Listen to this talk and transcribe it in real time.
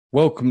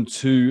Welcome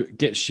to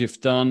Get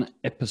Shift Done,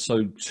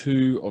 episode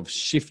 2 of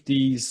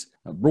Shifties,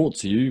 brought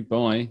to you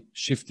by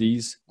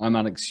Shifties. I'm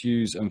Alex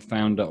Hughes and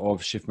founder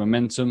of Shift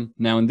Momentum.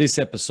 Now, in this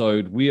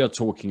episode, we are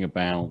talking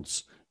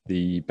about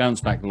the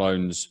bounce back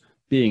loans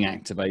being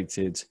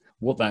activated,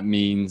 what that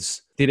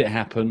means, did it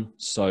happen?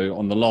 So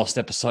on the last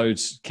episode,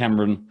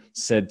 Cameron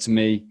said to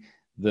me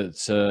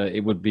that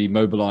it would be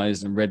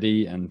mobilized and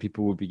ready and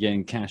people would be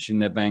getting cash in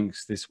their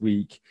banks this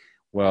week.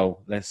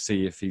 Well, let's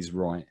see if he's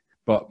right.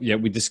 But yeah,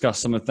 we discussed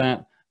some of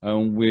that.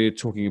 We're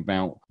talking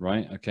about,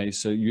 right? Okay,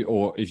 so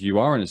or if you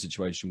are in a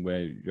situation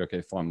where you're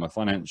okay, fine, my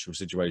financial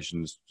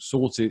situation's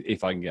sorted.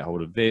 If I can get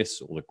hold of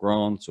this or the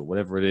grant or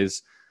whatever it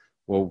is,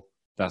 well,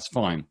 that's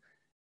fine.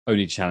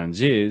 Only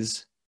challenge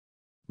is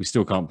we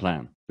still can't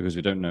plan because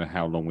we don't know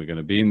how long we're going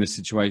to be in this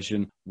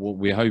situation. What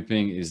we're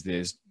hoping is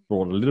this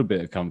brought a little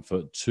bit of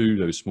comfort to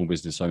those small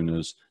business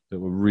owners that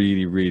were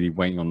really, really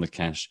waiting on the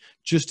cash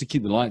just to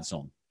keep the lights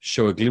on.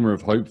 Show a glimmer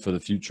of hope for the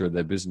future of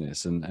their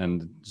business,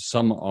 and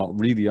some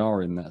really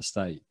are in that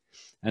state.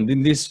 And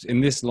in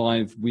this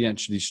live, we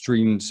actually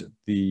streamed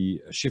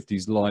the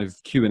Shifties live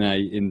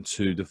Q&A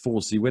into the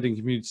 4C wedding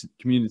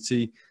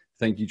community.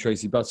 Thank you,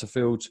 Tracy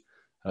Butterfield.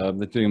 They're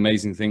doing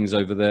amazing things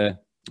over there,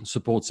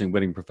 supporting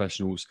wedding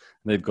professionals.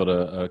 They've got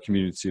a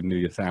community of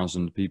nearly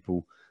 1,000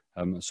 people.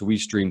 So we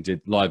streamed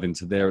it live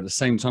into there at the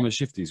same time as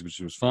Shifties,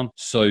 which was fun.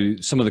 So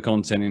some of the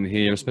content in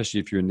here, especially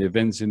if you're in the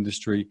events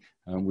industry,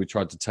 we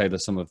tried to tailor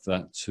some of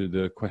that to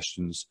the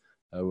questions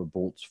were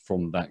brought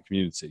from that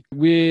community.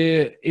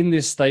 We're in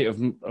this state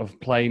of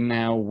play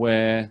now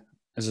where,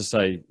 as I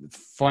say,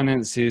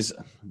 finances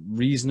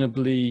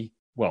reasonably,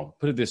 well,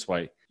 put it this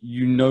way,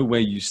 you know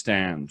where you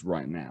stand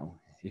right now.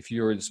 If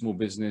you're in a small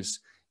business,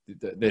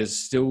 there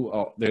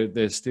still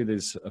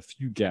is a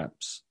few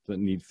gaps that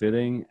need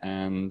filling,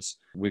 and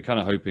we're kind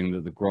of hoping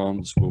that the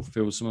grants will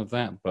fill some of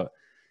that, but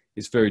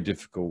it's very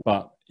difficult.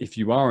 But if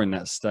you are in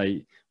that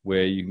state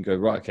where you can go,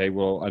 right, okay,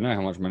 well, I know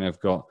how much money I've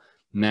got,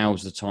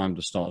 now's the time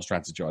to start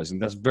strategizing.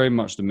 That's very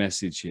much the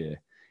message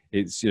here.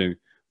 It's,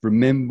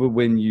 remember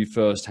when you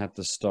first had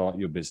to start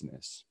your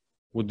business.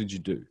 What did you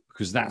do?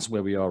 Because that's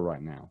where we are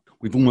right now.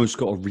 We've almost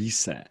got a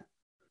reset,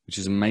 which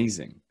is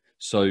amazing.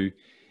 So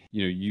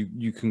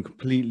you can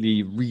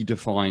completely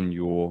redefine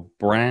your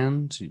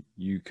brand.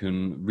 You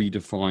can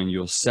redefine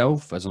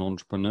yourself as an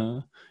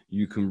entrepreneur.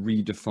 You can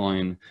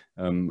redefine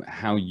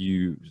how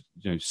you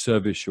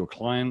service your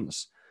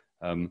clients,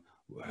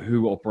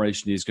 who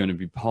operationally is going to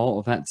be part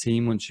of that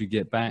team once you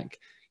get back.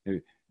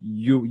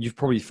 You've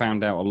probably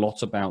found out a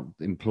lot about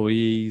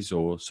employees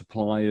or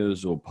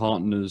suppliers or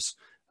partners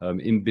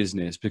in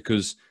business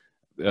because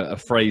a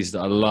phrase that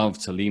I love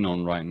to lean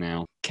on right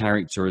now,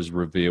 character is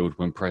revealed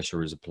when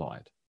pressure is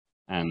applied.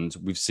 And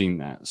we've seen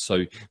that.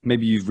 So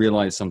maybe you've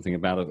realized something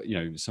about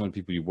it, some of the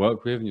people you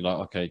work with, and you're like,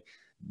 okay,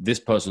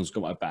 this person's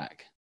got my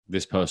back.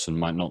 This person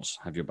might not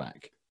have your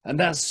back. And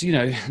that's,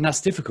 and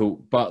that's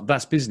difficult, but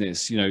that's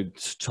business.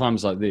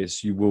 Times like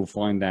this, you will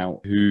find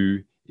out who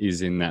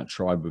is in that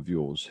tribe of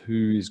yours,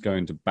 who is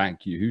going to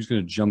back you, who's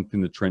going to jump in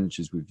the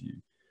trenches with you.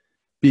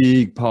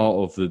 Big part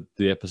of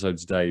the episode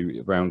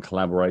today around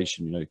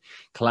collaboration.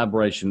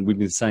 Collaboration, we've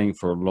been saying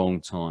for a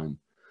long time,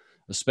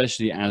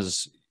 especially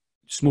as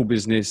small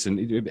business, and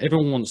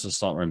everyone wants to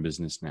start their own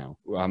business now.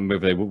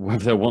 Whether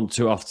they want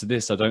to after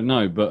this, I don't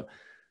know. But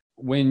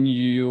when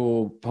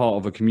you're part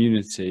of a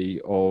community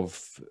of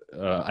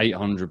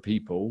 800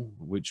 people,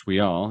 which we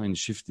are in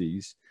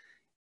Shifties,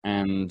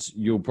 and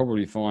you'll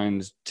probably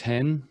find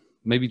 10,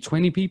 maybe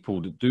 20 people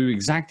that do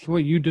exactly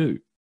what you do,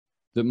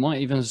 that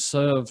might even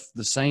serve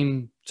the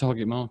same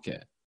target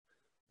market.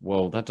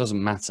 Well, that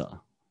doesn't matter.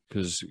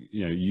 Because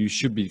you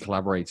should be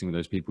collaborating with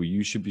those people.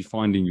 You should be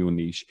finding your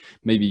niche.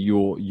 Maybe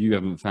you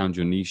haven't found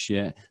your niche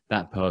yet.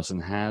 That person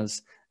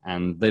has,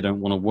 and they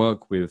don't want to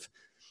work with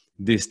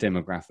this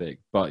demographic.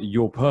 But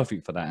you're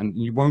perfect for that, and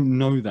you won't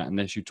know that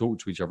unless you talk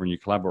to each other and you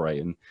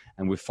collaborate.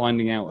 And we're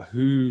finding out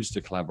who's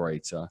the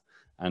collaborator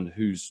and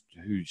who's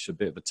a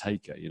bit of a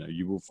taker.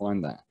 You will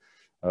find that.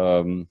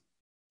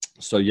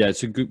 So yeah,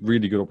 it's a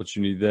really good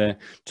opportunity there.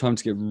 Time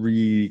to get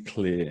really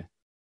clear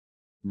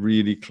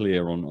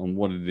on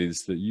what it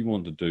is that you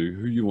want to do,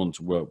 who you want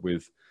to work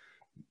with,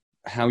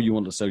 how you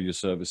want to sell your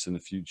service in the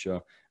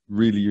future.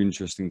 Really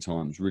interesting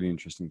times.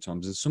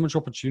 There's so much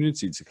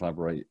opportunity to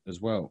collaborate as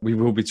well. We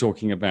will be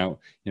talking about,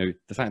 the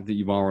fact that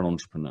you are an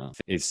entrepreneur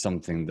is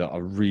something that I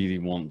really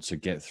want to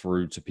get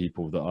through to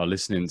people that are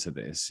listening to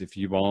this. If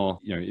you are,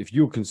 if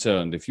you're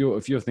concerned, if you're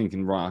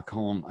thinking, right,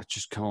 I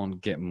just can't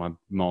get my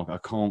market, I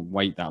can't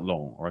wait that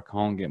long, or I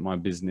can't get my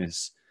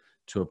business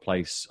to a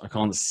place, I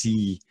can't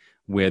see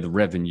where the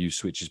revenue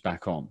switches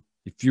back on.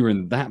 If you're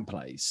in that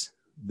place,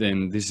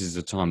 then this is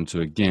the time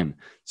to, again,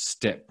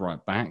 step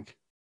right back,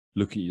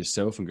 look at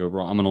yourself and go,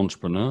 right, I'm an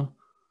entrepreneur.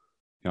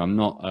 I'm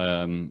not,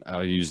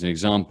 I use an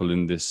example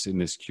in this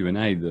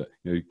Q&A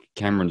that,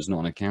 Cameron's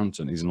not an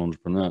accountant, he's an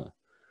entrepreneur.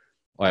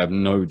 I have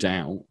no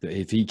doubt that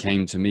if he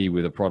came to me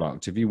with a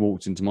product, if he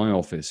walked into my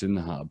office in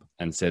the hub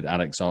and said,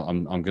 Alex,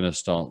 I'm going to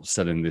start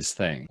selling this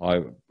thing,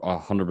 I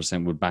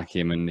 100% would back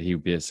him and he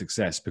would be a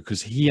success,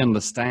 because he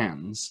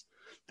understands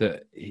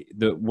that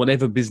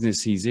whatever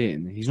business he's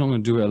in, he's not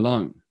going to do it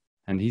alone,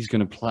 and he's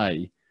going to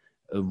play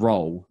a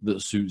role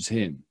that suits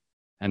him.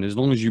 And as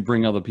long as you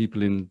bring other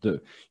people in that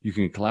you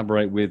can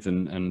collaborate with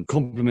and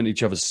complement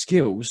each other's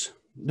skills,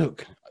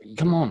 look,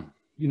 come on,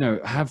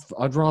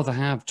 I'd rather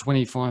have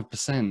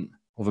 25%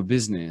 of a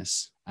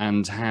business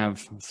and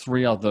have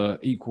 3 other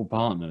equal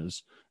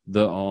partners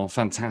that are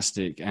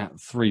fantastic at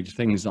 3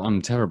 things that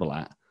I'm terrible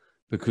at,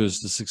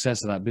 because the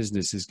success of that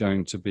business is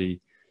going to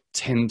be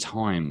 10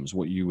 times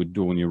what you would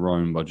do on your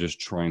own by just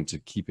trying to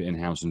keep it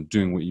in-house and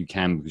doing what you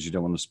can because you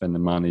don't want to spend the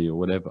money or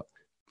whatever.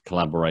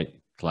 Collaborate.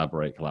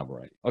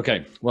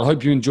 Okay, well, I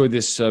hope you enjoyed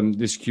this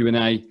this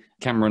Q&A.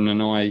 Cameron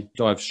and I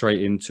dive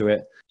straight into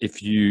it.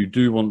 If you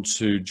do want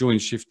to join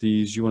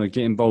Shifties, you want to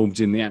get involved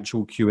in the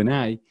actual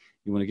Q&A,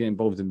 you want to get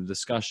involved in the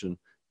discussion,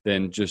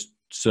 then just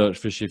search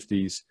for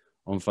Shifties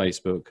on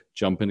Facebook,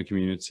 jump in the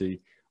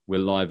community. We're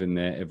live in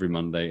there every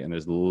Monday, and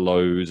there's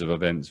loads of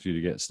events for you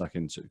to get stuck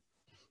into.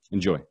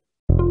 Enjoy.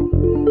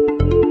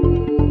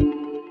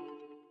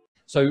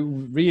 So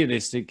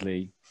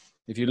realistically,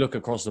 if you look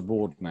across the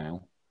board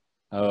now,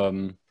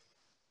 on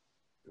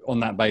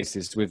that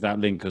basis, with that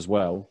link as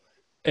well,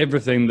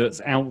 everything that's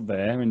out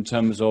there in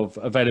terms of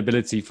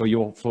availability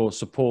for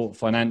support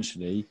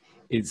financially,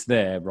 it's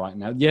there right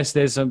now. Yes,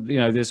 there's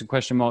a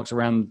question marks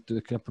around a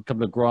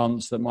couple of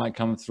grants that might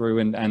come through,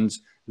 and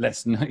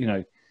let's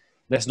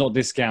not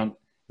discount.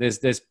 There's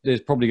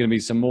probably going to be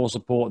some more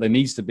support. There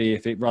needs to be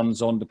if it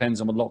runs on.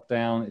 Depends on the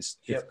lockdown. It's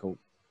difficult,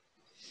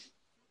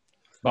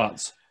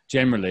 but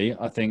generally,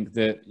 I think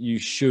that you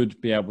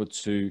should be able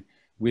to,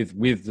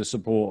 with the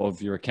support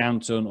of your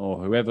accountant or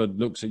whoever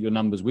looks at your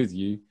numbers with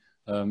you,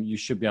 you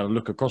should be able to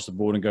look across the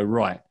board and go,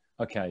 right,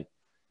 okay,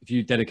 if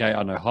you dedicate, I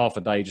don't know, half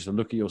a day just to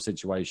look at your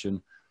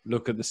situation,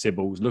 look at the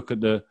Sybils, look at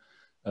the,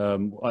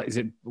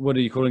 what are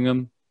you calling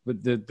them?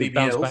 The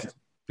bounce back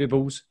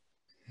Bibbles?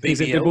 Is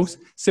it Bibbles?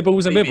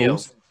 Sybils and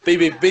Bibbles?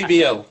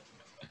 BBLs.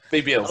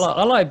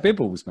 I like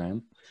Bibbles,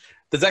 man.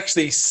 There's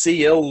actually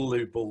CL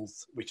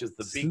Lubles, which is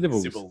the big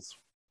Sybils. Sybils.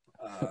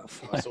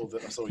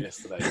 I saw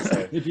yesterday.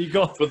 So. If you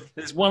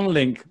there's one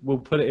link, we'll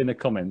put it in the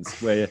comments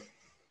where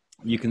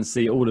you can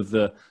see all of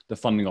the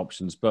funding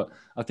options. But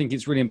I think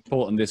it's really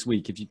important this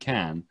week, if you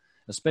can,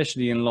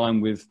 especially in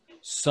line with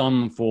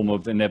some form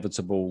of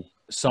inevitable,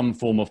 some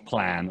form of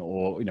plan,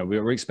 or,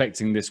 we're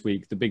expecting this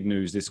week, the big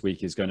news this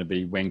week is going to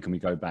be, when can we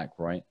go back,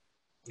 right?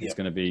 It's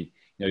going to be,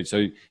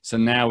 so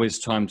now it's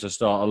time to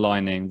start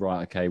aligning,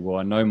 right? Okay, well,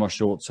 I know my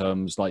short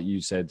terms, like you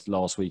said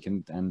last week,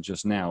 and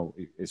just now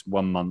it's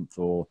 1 month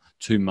or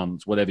 2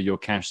 months, whatever your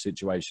cash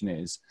situation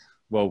is.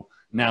 Well,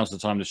 now's the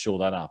time to shore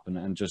that up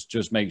and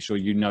just make sure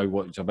you know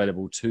what's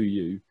available to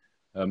you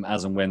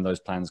as and when those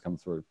plans come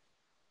through.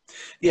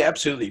 Yeah,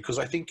 absolutely. Because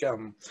I think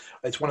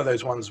it's one of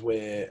those ones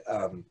where,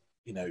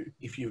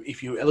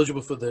 if you're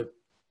eligible for the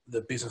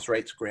business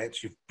rates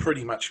grants, you've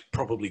pretty much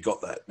probably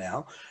got that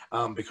now,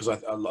 because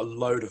a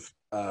load of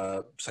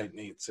St.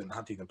 Neots and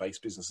Huntington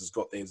based businesses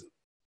got theirs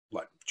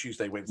like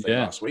Tuesday, Wednesday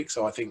last week.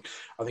 So I think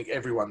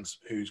everyone's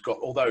who's got,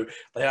 although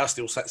they are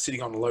still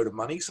sitting on a load of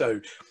money.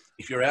 So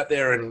if you're out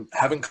there and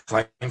haven't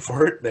claimed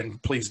for it, then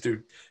please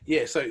do.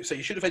 Yeah. So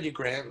you should have had your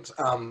grant.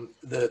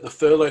 The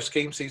furlough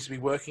scheme seems to be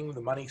working.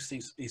 The money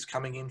is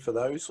coming in for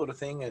those sort of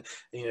thing. And,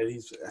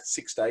 these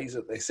 6 days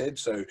that they said.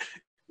 So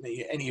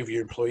any of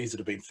your employees that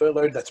have been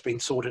furloughed, that's been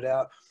sorted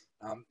out.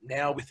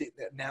 Now with the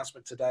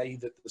announcement today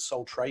that the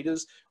sole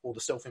traders or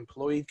the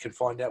self-employed can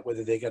find out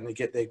whether they're going to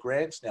get their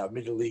grants. Now,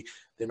 admittedly,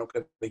 they're not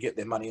going to get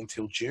their money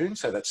until June,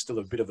 so that's still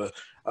a bit of a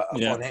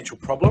financial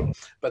problem.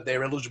 But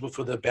they're eligible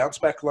for the bounce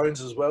back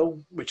loans as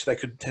well, which they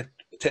could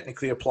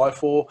technically apply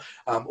for,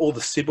 or the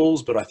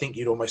Sybils. But I think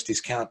you'd almost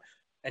discount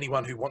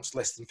anyone who wants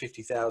less than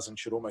 50,000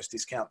 should almost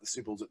discount the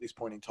Sybils at this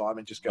point in time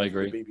and just go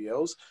for the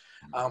BBLs.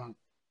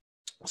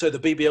 So the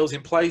BBL's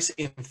in place.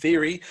 In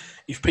theory,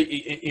 if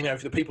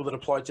the people that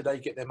applied today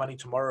get their money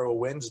tomorrow or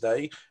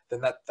Wednesday,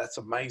 then that's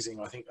amazing.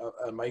 I think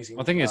amazing.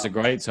 I think it's a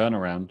great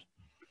turnaround.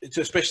 It's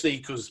especially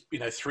because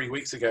 3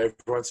 weeks ago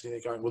everyone's sitting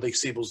there going, "Well,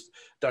 these Sybils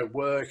don't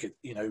work.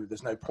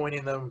 There's no point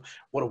in them.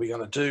 What are we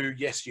going to do?"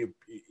 Yes,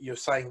 you're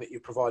saying that you're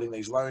providing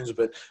these loans,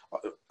 but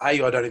I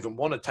don't even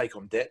want to take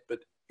on debt.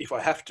 But if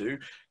I have to,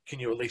 can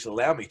you at least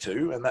allow me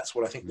to? And that's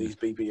what I think these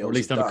BBLs. Or at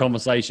least have a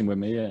conversation with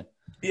me. Yeah.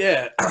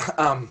 Yeah.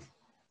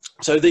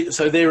 So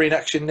they're in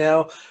action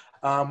now.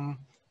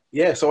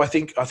 So I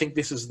think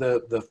this is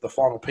the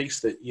final piece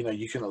that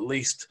you can at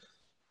least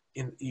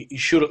you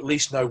should at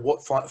least know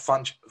what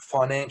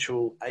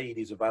financial aid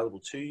is available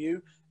to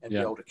you and be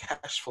able to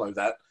cash flow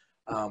that.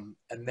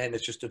 And then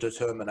it's just a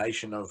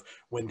determination of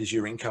when does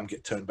your income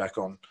get turned back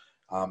on,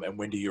 and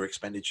when do your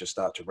expenditures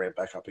start to ramp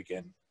back up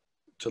again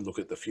to look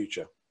at the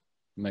future.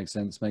 Makes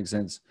sense.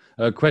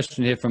 A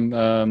question here from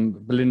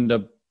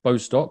Belinda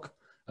Bostock.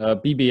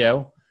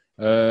 BBL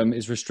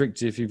is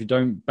restrictive if you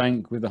don't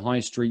bank with a high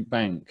street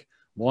bank.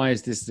 Why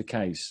is this the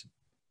case?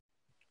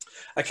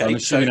 Okay, I'm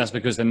assuming that's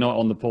because they're not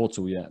on the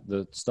portal yet.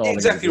 The Starling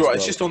exactly right. well.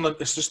 It's just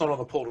not on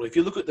the portal. If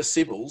you look at the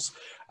Cibils,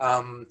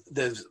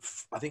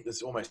 I think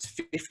there's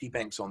almost 50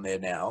 banks on there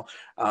now.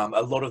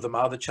 A lot of them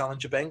are the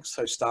challenger banks.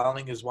 So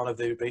Starling is one of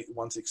the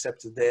ones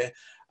accepted there.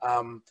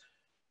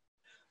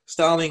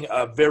 Starling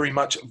have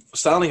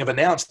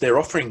announced they're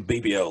offering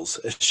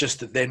BBLs. It's just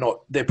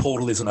that their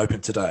portal isn't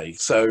open today.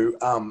 So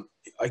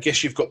I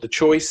guess you've got the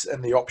choice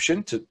and the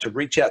option to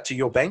reach out to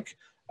your bank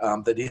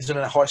that isn't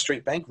a high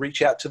street bank.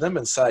 Reach out to them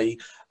and say,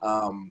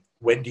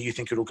 when do you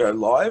think it'll go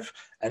live?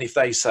 And if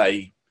they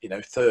say,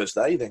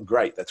 Thursday, then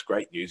great. That's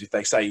great news. If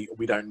they say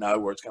we don't know,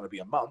 or it's going to be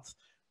a month,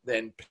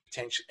 then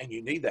potentially, and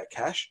you need that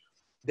cash,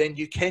 then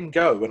you can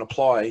go and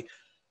apply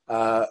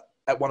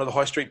at one of the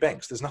high street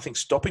banks. There's nothing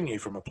stopping you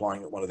from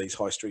applying at one of these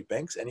high street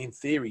banks. And in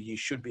theory, you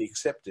should be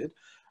accepted.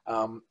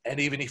 And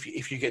even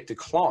if you get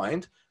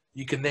declined,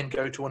 you can then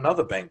go to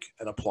another bank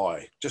and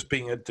apply. Just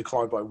being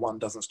declined by one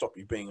doesn't stop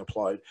you being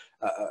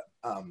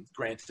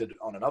granted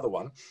on another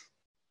one.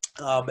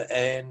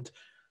 And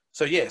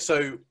so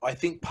I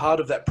think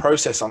part of that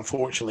process,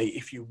 unfortunately,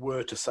 if you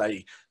were to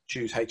say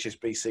choose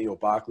HSBC or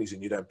Barclays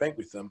and you don't bank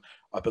with them,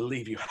 I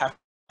believe you have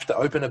to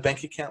open a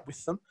bank account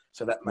with them.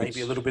 So that may be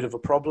a little bit of a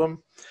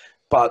problem,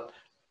 but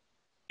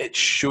it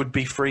should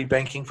be free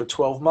banking for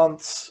 12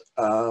 months.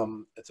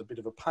 It's a bit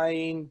of a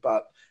pain,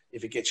 but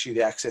if it gets you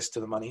the access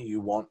to the money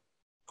you want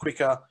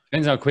quicker.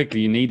 Depends how quickly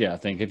you need it, I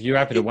think. If you're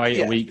happy to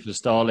wait a week for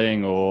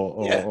Starling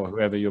or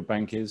whoever your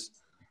bank is.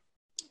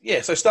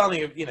 Yeah, so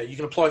Starling, you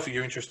can apply for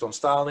your interest on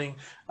Starling.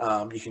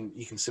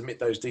 You can submit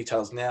those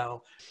details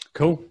now.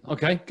 Cool.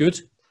 Okay,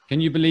 good. Can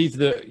you believe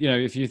that,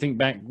 if you think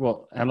back,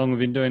 how long we've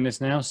been doing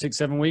this now?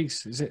 6-7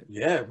 weeks, is it?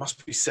 Yeah, it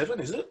must be 7,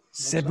 is it?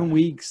 7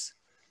 weeks.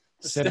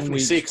 It's definitely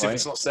 6 if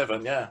it's not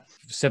 7, yeah.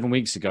 7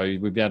 weeks ago,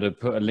 we'd be able to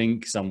put a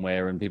link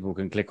somewhere and people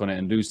can click on it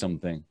and do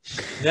something.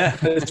 Yeah,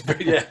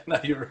 no,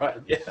 you're right.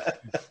 Yeah,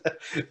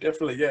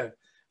 definitely, yeah.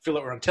 Feel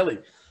like we're on telly.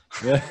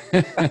 Yeah,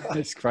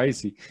 it's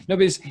crazy. No,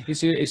 but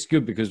it's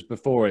good because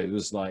before it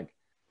was like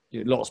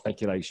a lot of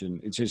speculation.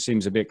 It just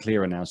seems a bit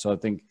clearer now. So I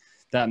think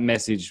that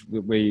message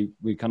we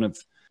kind of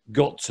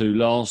got to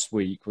last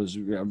week was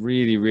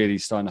really, really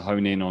starting to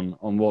hone in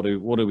on what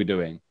are we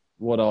doing?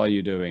 What are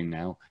you doing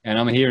now? And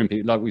I'm hearing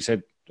people, like we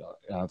said,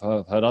 I've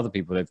heard other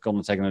people, they've gone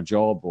and taken a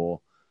job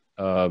or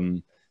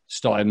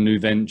started new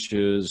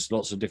ventures,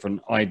 lots of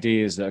different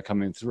ideas that are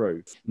coming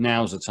through.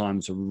 Now's the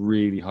time to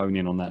really hone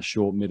in on that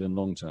short, mid and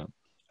long term.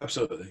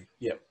 Absolutely.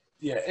 Yeah.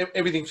 Yeah.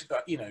 Everything's,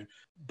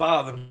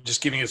 bar them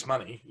just giving us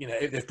money,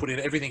 they've put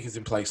in, everything is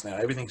in place now.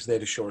 Everything's there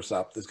to shore us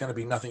up. There's going to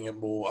be nothing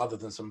more other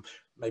than some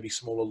maybe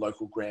smaller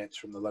local grants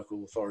from the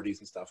local authorities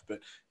and stuff. But,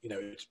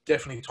 it's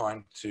definitely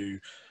time to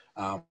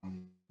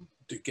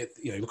get,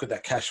 look at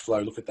that cash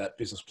flow, look at that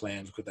business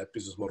plan, look at that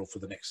business model for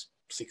the next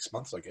 6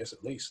 months, I guess,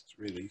 at least,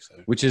 really. So,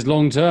 which is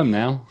long term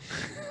now.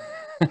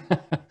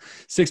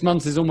 6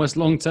 months is almost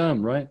long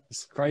term, right?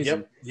 It's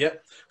crazy.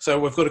 Yep. So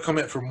we've got a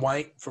comment from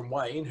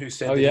Wayne who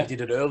said he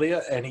did it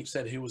earlier and he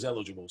said he was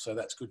eligible. So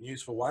that's good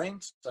news for Wayne.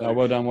 So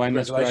well done, Wayne.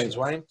 Congratulations,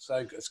 Wayne.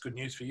 So it's good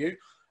news for you.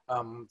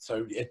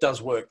 So it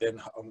does work.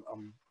 Then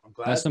I'm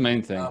glad. That's the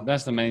main thing.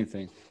 That's the main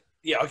thing.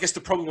 Yeah, I guess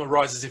the problem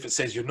arises if it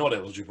says you're not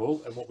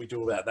eligible and what we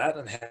do about that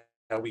and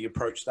how we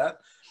approach that.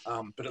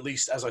 But at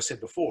least, as I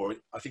said before,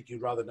 I think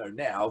you'd rather know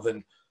now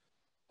than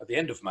at the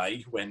end of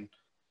May when.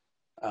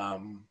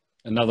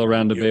 Another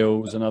round of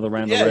bills, another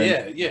round of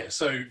rent. Yeah.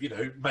 So,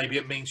 maybe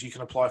it means you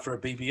can apply for a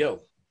BBL.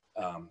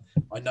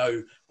 I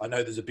know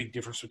there's a big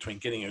difference between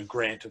getting a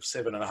grant of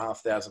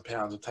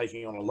 £7,500 and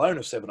taking on a loan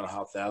of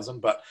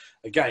 £7,500. But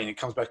again, it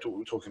comes back to what we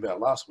were talking about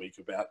last week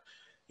about,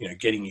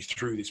 getting you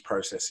through this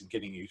process and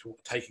getting you to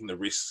taking the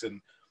risks. And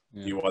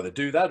you either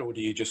do that or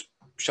do you just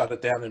shut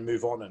it down and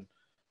move on? And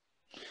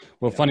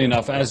well, funny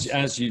enough,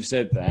 as you've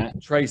said that,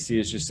 Tracy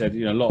has just said,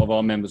 a lot of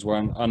our members were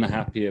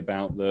unhappy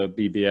about the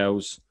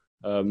BBLs.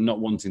 Not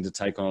wanting to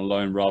take on a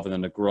loan rather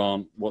than a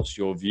grant. What's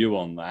your view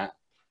on that?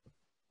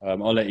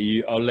 I'll let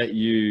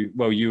you.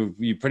 Well,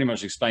 you pretty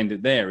much explained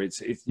it there.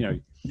 It's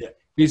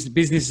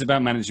business is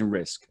about managing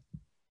risk.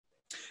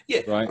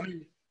 Yeah, right.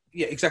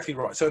 Exactly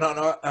right. So,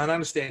 I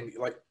understand.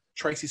 Like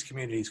Tracy's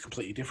community is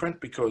completely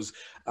different because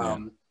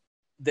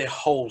their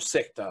whole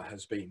sector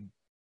has been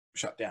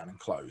shut down and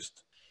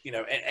closed.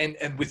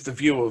 And with the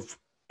view of.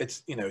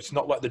 It's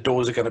not like the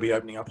doors are going to be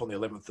opening up on the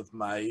 11th of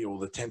May or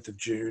the 10th of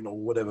June or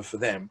whatever for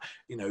them.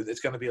 It's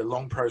going to be a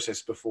long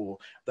process before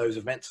those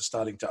events are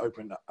starting to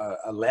open,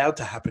 allowed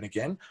to happen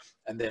again.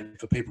 And then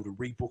for people to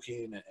rebook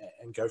in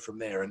and go from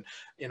there. And,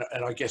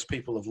 and I guess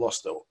people have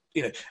lost,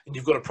 and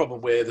you've got a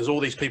problem where there's all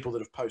these people that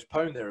have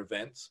postponed their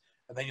events.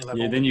 And then you'll have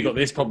then you've got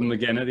this problem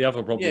again at the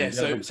other problem. Yeah.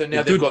 So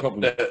now they've got,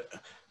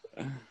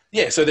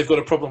 so they've got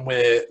a problem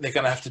where they're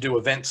going to have to do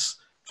events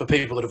for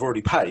people that have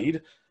already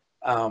paid.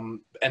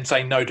 And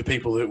say no to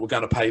people that were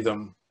going to pay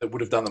them that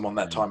would have done them on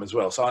that time as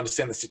well. So I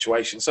understand the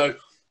situation. So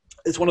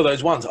it's one of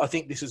those ones. I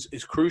think this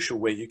is crucial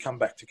where you come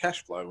back to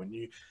cash flow and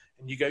you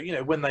And you go,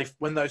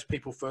 when those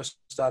people first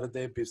started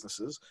their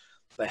businesses,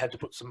 they had to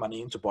put some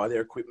money in to buy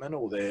their equipment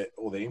or their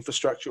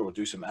infrastructure or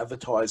do some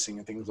advertising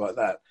and things like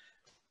that.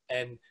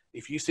 And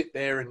if you sit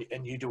there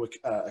and you do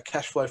a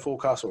cash flow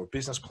forecast or a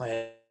business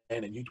plan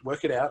and you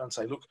work it out and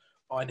say, look,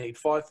 I need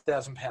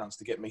 £5,000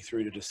 to get me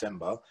through to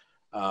December,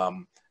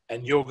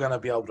 and you're going to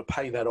be able to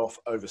pay that off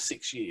over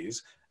 6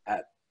 years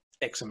at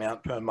X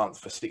amount per month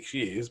for 6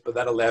 years, but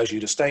that allows you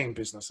to stay in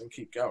business and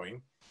keep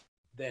going,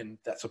 then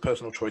that's a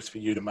personal choice for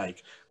you to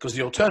make. Because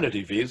the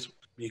alternative is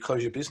you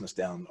close your business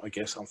down, I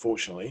guess,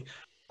 unfortunately.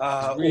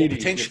 Really, or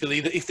potentially,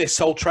 if they're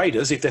sole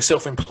traders, if they're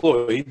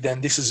self-employed, then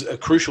this is a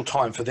crucial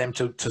time for them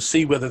to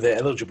see whether they're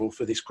eligible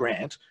for this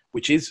grant,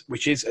 which is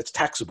it's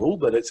taxable,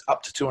 but it's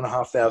up to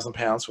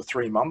 £2,500 for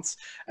 3 months.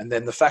 And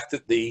then the fact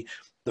that the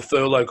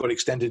furlough got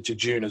extended to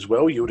June as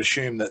well, you would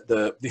assume that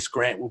this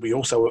grant will be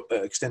also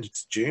extended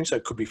to June, so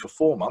it could be for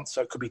 4 months.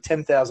 So it could be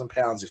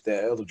 £10,000 if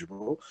they're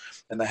eligible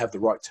and they have the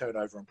right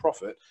turnover and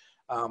profit.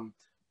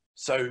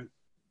 So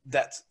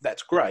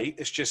that's great.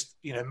 It's just,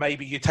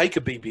 maybe you take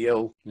a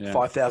BBL,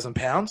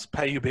 £5,000,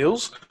 pay your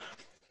bills,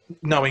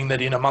 knowing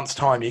that in a month's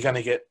time you're going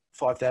to get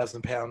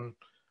 £5,000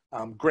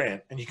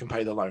 grant and you can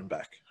pay the loan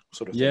back.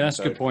 Sort of thing. That's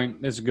a good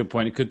point. That's a good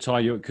point. It could tie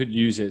you. It could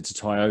use it to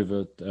tie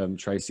over,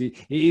 Tracy.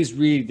 It is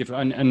really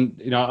different.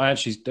 And I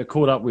actually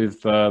caught up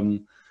with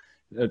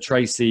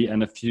Tracy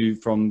and a few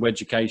from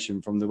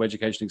Weducation, from the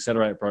Weducation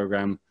Accelerator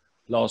program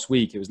last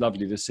week. It was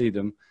lovely to see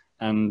them,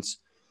 and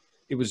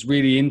it was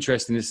really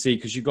interesting to see,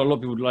 because you've got a lot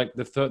of people like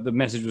the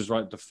message was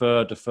right: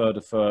 defer,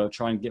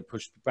 try and get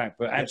pushed back.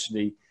 But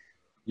actually,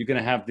 you're going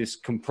to have this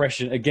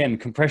compression,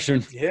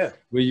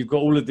 where you've got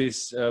all of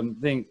this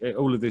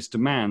all of this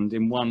demand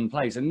in one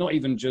place, and not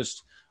even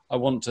just I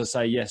want to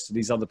say yes to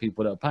these other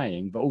people that are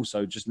paying, but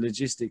also just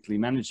logistically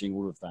managing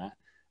all of that.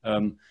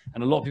 And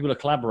a lot of people are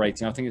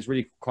collaborating. I think it's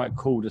really quite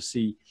cool to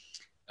see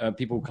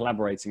people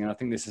collaborating, and I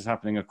think this is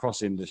happening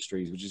across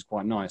industries, which is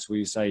quite nice. Where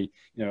you say,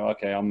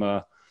 okay, I'm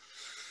a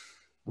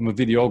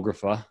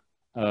videographer.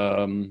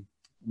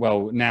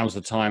 Well, now's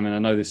the time, and I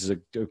know this is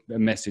a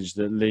message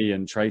that Lee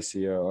and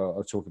Tracy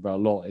are talking about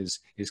a lot, is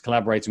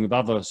collaborating with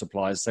other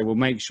suppliers. So we'll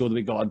make sure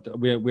that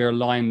we're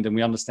aligned and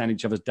we understand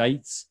each other's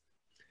dates.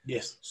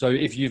 Yes. So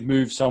if you've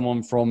moved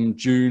someone from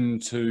June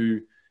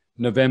to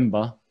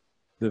November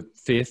the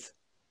 5th,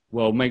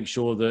 well, make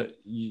sure that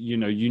you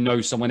know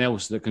someone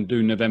else that can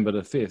do November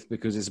the 5th,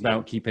 because it's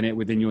about keeping it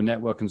within your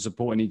network and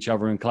supporting each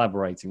other and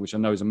collaborating, which I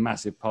know is a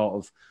massive part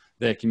of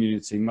their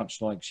community,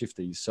 much like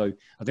Shifties. So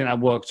I think that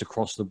works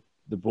across the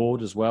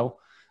board as well.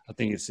 I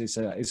think it's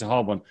a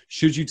hard one.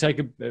 Should you take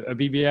a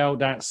BBL?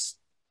 That's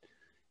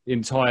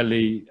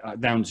entirely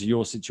down to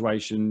your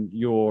situation,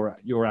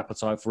 your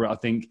appetite for it.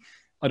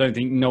 I don't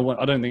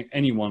think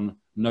anyone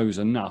knows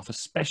enough,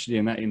 especially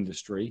in that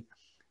industry,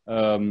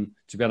 to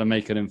be able to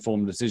make an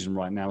informed decision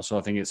right now. So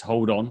I think it's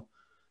hold on,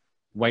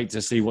 wait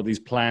to see what these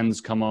plans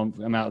come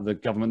out of the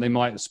government. They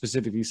might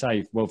specifically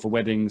say, well, for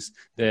weddings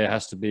there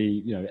has to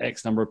be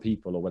X number of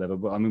people or whatever.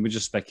 But I mean, we're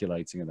just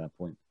speculating at that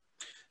point.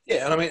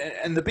 Yeah, and I mean,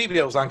 and the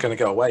BBLs aren't going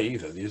to go away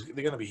either. They're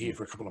going to be here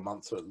for a couple of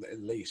months at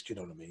least. You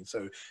know what I mean?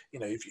 So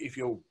if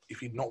you're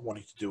not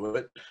wanting to do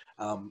it,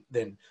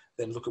 then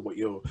look at what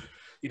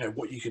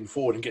what you can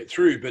afford and get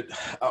through. But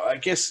I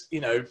guess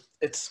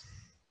it's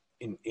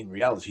in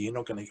reality, you're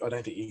not going to. I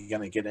don't think you're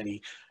going to get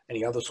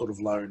any other sort of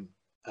loan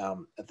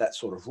at that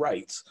sort of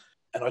rates.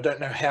 And I don't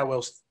know how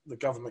else the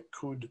government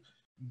could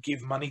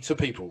give money to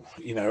people,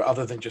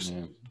 other than just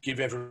give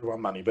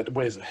everyone money. But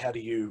how do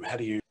you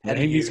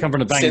come from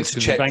the banks?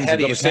 How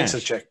do you censor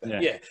check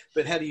that? Yeah,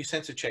 but how do you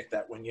censor check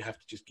that when you have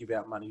to just give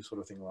out money,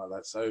 sort of thing like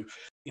that? So,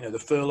 the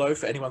furlough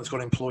for anyone that's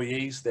got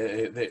employees,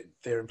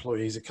 their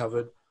employees are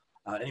covered.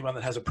 Anyone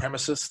that has a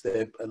premises,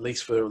 they're at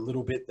least for a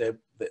little bit,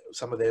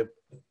 some of their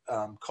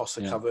costs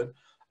are covered,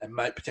 and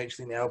may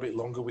potentially now a bit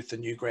longer with the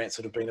new grants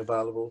that have been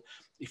available.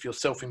 If you're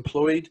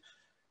self-employed,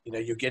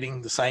 you're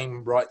getting the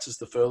same rights as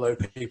the furlough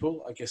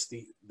people. I guess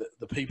the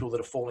people that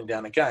are falling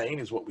down again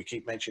is what we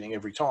keep mentioning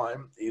every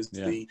time, is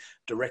the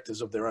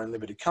directors of their own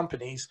limited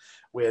companies,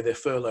 where their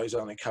furlough is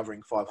only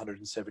covering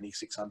 570,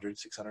 600,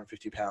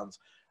 650 pounds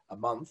a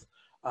month.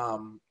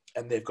 And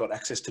they've got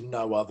access to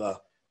no other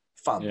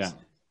funds. Yeah.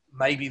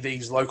 Maybe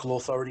these local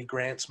authority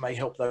grants may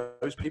help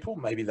those people.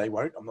 Maybe they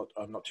won't.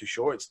 I'm not too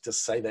sure. It's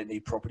just say they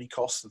need property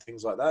costs and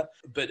things like that.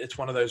 But it's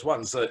one of those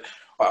ones that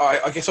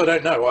I guess I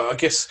don't know. I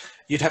guess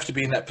you'd have to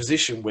be in that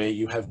position where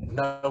you have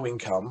no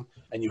income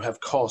and you have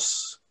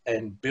costs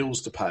and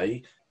bills to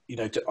pay.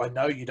 I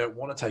know you don't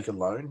want to take a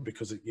loan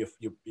because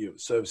you're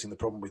servicing the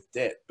problem with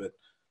debt. But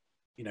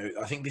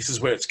I think this is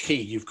where it's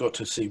key. You've got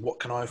to see, what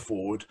can I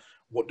afford?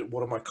 What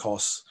are my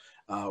costs?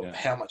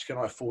 How much can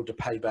I afford to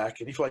pay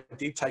back? And if I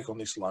did take on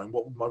this loan,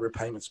 what would my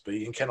repayments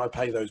be? And can I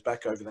pay those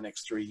back over the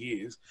next 3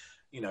 years?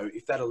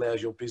 If that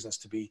allows your business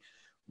to be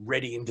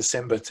ready in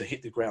December to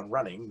hit the ground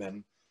running,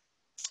 then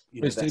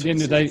that's at the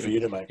end of the day for you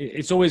to make.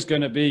 It's always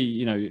going to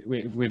be,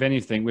 with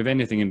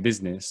anything in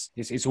business,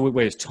 it's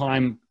always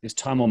time. It's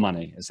time or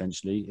money,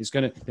 essentially.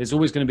 There's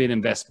always going to be an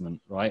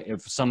investment, right,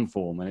 of some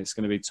form, and it's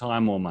going to be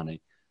time or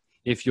money.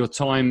 if your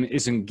time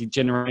isn't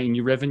generating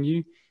you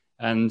revenue,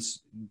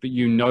 but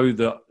you know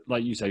that,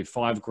 like you say,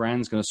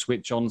 $5,000 is going to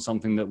switch on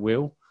something that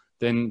will,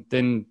 then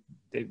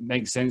it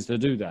makes sense to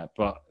do that.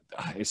 But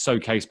it's so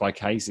case by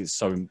case. It's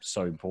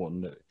so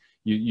important that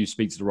you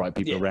speak to the right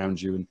people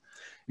around you,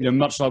 and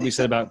much like we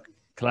said about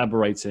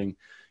collaborating,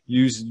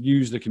 use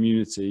the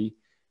community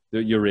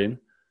that you're in.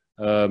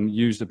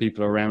 Use the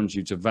people around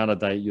you to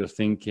validate your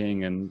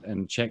thinking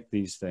and check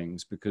these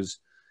things, because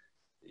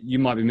you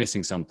might be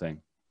missing something.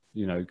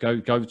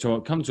 Come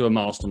to a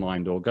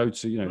mastermind, or go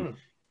to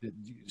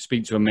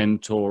speak to a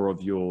mentor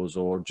of yours,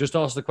 or just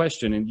ask the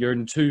question.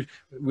 And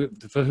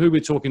for who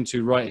we're talking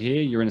to right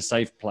here, you're in a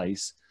safe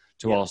place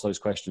to ask those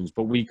questions.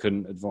 But we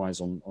couldn't advise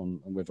on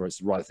whether it's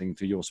the right thing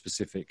for your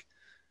specific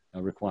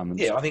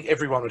requirements. Yeah, I think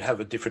everyone would have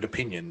a different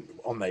opinion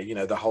on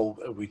there. The whole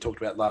we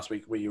talked about last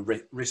week, where you're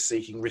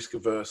risk-seeking,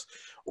 risk-averse,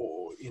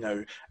 or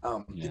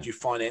did you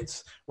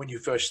finance when you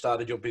first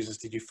started your business?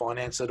 Did you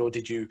finance it, or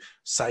did you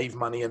save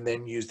money and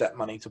then use that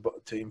money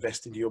to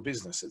invest into your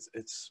business?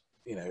 It's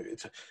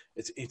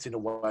in a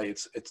way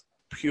it's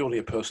purely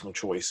a personal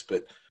choice,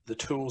 but the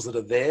tools that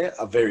are there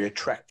are very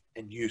attractive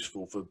and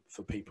useful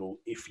for people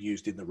if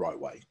used in the right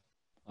way.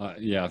 I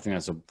think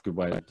that's a good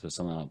way to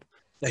sum it up.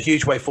 A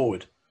huge way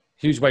forward.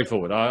 Huge way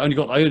forward. I only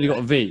got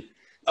a V.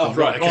 Oh,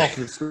 right. Off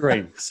the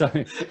screen. So,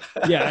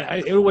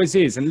 it always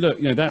is. And look,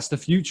 that's the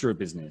future of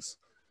business.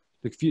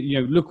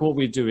 Look what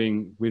we're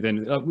doing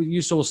within.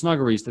 You saw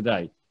Snuggeries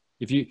today.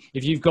 If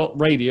you've got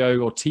radio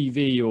or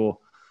TV, or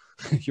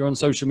you're on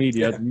social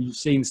media, and you've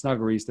seen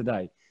Snuggeries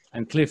today.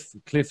 And Cliff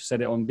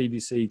said it on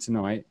BBC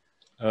tonight.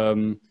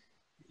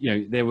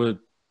 There were,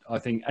 I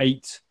think,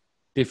 8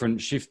 different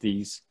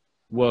shifties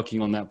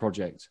working on that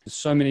project. There's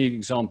so many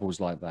examples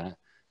like that.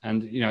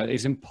 And,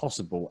 it's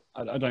impossible.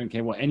 I don't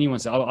care what anyone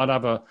says.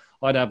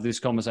 I'd have this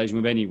conversation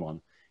with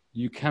anyone.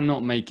 You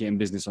cannot make it in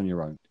business on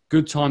your own,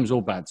 good times or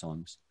bad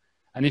times.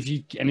 And if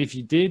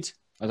you did,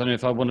 I don't know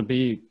if I want to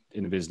be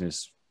in a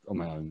business on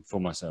my own for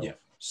myself. Yeah.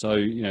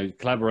 So,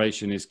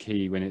 collaboration is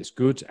key when it's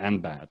good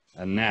and bad.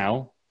 And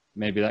now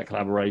maybe that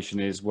collaboration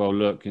is, well,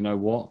 look, you know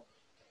what?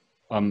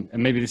 And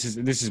maybe this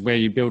is where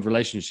you build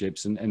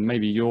relationships, and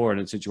maybe you're in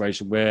a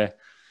situation where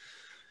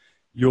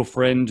your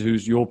friend,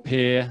 who's your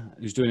peer,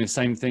 who's doing the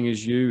same thing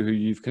as you, who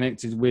you've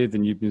connected with,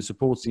 and you've been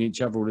supporting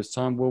each other all this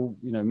time. Well,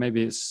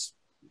 maybe it's,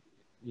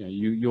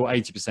 you're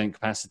 80%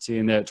 capacity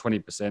and they're at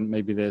 20%.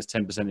 Maybe there's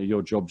 10% of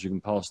your jobs you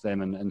can pass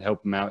them and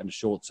help them out in the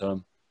short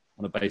term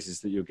on a basis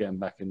that you're getting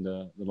back in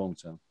the long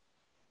term.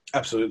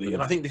 Absolutely.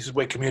 And I think this is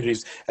where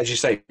communities, as you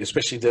say,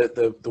 especially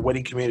the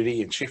wedding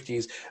community and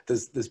shifties,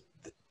 there's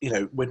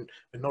when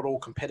we're not all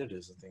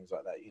competitors and things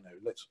like that,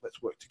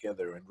 let's work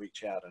together and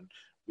reach out, and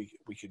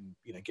we can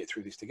get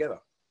through this together.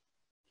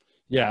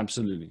 Yeah,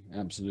 absolutely.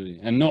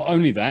 And not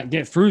only that,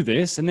 get through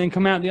this and then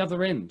come out the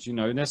other end.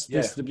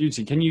 That's the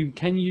beauty. Can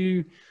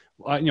you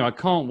I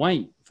can't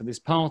wait for this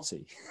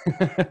party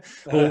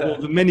or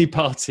the many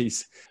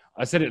parties.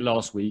 I said it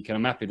last week, and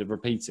I'm happy to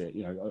repeat it.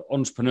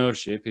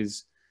 Entrepreneurship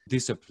is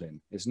discipline.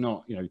 It's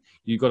not,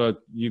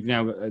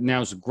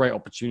 now's a great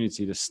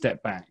opportunity to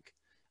step back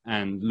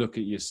and look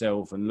at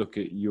yourself and look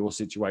at your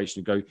situation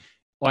and go,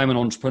 I'm an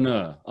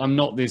entrepreneur. I'm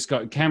not this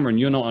guy. Cameron,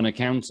 you're not an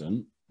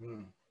accountant.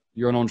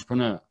 You're an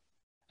entrepreneur.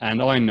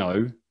 And I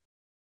know,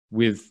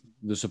 with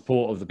the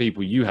support of the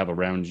people you have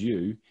around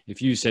you,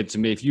 if you said to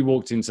me, if you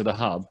walked into the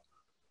hub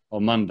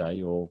on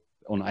Monday, or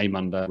on a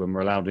Monday when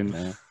we're allowed in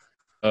there,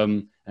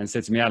 and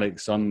said to me,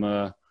 Alex, I'm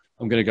going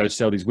to go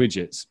sell these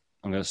widgets.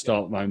 I'm going to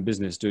start my own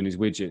business doing these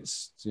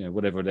widgets,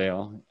 whatever they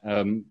are.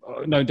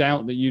 No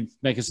doubt that you'd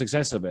make a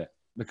success of it,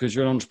 because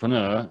you're an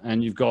entrepreneur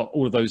and you've got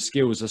all of those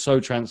skills that are so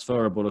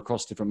transferable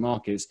across different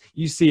markets.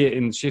 You see it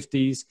in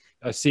shifties.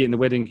 I see it in the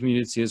wedding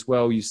community as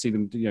well. You see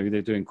them,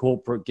 they're doing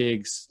corporate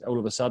gigs all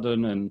of a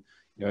sudden. And,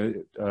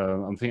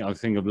 I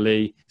think of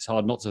Lee. It's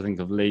hard not to think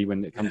of Lee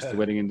when it comes to the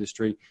wedding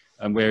industry,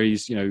 and where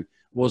he's,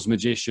 was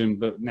magician,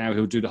 but now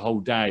he'll do the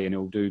whole day, and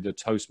he'll do the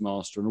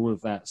Toastmaster and all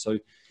of that. So,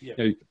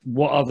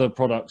 what other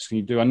products can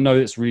you do? I know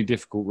it's really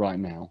difficult right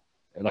now.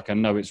 I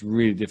know it's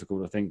really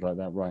difficult to think like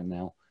that right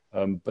now.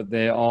 But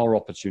there are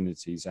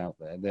opportunities out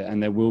there,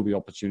 and there will be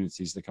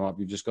opportunities that come up.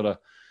 You've just got to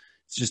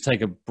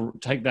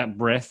take that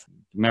breath.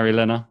 Mary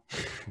Lena,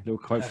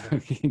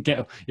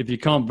 if you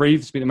can't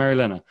breathe, speak to Mary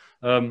Lena,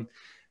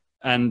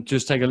 and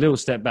just take a little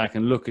step back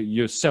and look at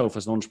yourself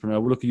as an entrepreneur.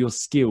 Look at your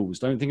skills.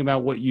 Don't think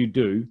about what you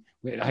do.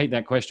 I hate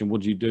that question.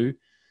 What do you do?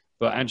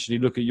 But actually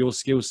look at your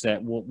skill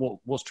set.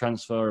 What's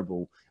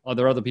transferable? Are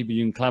there other people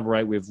you can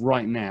collaborate with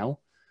right now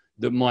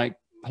that might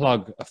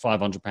plug a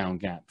 £500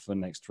 gap for the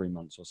next 3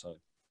 months or so?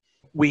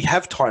 We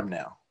have time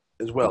now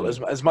as well.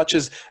 As much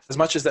as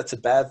that's a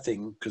bad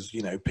thing, because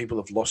people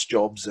have lost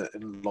jobs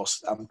and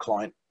lost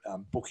client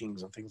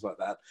bookings and things like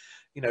that.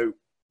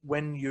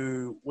 When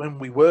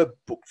we were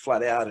booked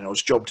flat out and it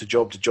was job to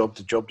job to job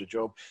to job to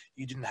job,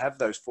 you didn't have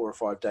those 4 or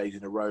 5 days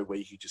in a row where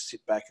you could just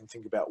sit back and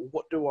think about, well,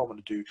 what do I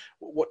want to do?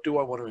 What do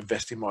I want to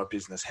invest in my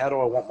business? How do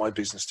I want my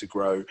business to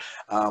grow?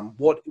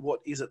 What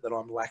is it that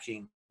I'm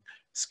lacking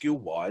skill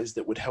wise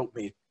that would help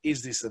me?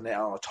 Is this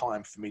now a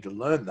time for me to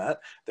learn that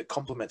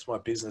complements my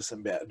business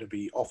and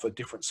be offer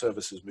different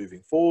services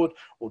moving forward,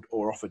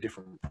 or offer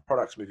different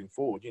products moving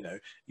forward?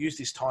 Use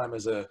this time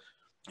as a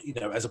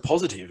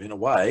positive in a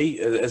way,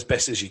 as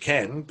best as you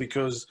can,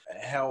 because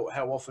how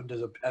often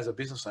as a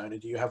business owner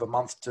do you have a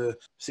month to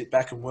sit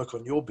back and work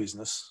on your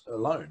business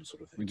alone,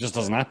 sort of thing? It just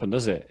doesn't happen,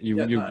 does it?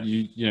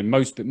 No.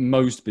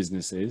 Most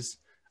businesses,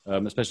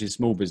 especially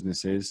small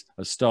businesses,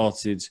 have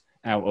started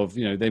out of,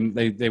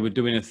 they were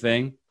doing a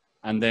thing,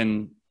 and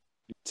then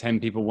 10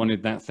 people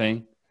wanted that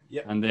thing.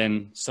 Yep. And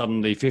then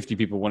suddenly 50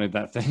 people wanted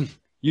that thing.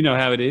 You know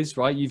how it is,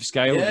 right? You've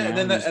scaled. Yeah,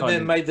 and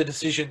then made the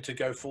decision to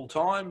go full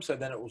time. So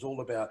then it was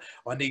all about,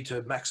 I need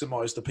to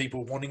maximize the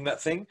people wanting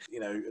that thing.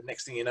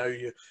 Next thing you know,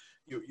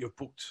 you're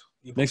booked.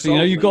 Next thing you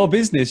know, you've got a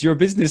business. You're a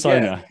business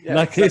owner.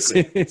 Yeah,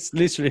 exactly. It's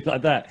literally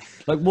like that.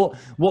 Like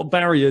what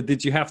barrier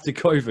did you have to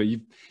go over?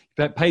 You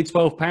paid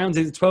 £12.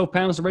 Is it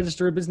 £12 to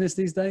register a business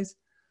these days?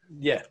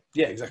 Yeah,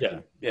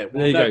 exactly. Yeah.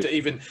 Well, there you go.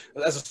 Even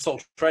as a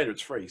sole trader,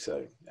 it's free.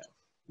 So yeah.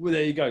 Well,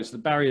 there you go. So the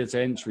barrier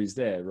to entry is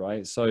there,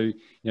 right? So,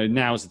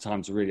 now is the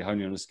time to really hone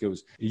in on the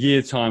skills. A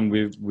year time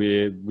with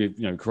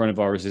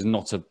coronavirus is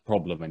not a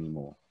problem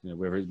anymore.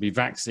 Whether it be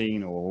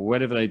vaccine or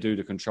whatever they do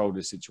to control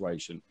this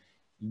situation.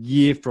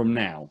 Year from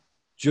now,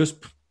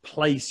 just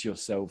place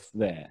yourself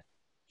there.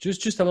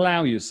 Just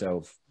allow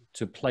yourself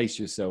to place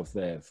yourself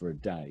there for a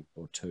day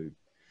or two.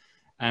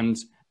 And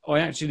I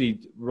actually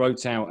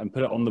wrote out and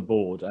put it on the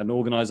board, an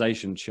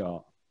organization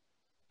chart.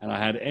 And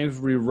I had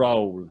every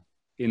role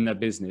in their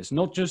business,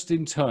 not just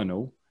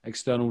internal,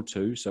 external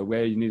too. So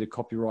where you need a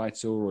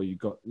copywriter, or you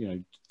got,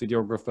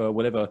 videographer,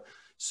 whatever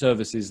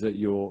services that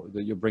you're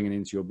bringing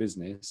into your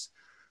business.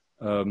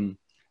 And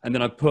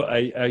then I put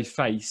a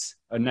face,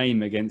 a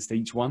name against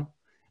each one.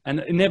 And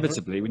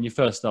inevitably, when you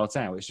first start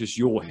out, it's just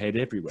your head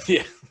everywhere.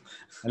 Yeah.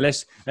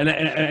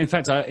 In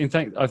fact, I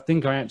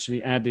think I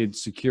actually added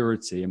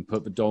security and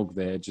put the dog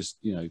there, just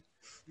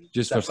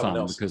for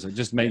fun, because it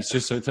just makes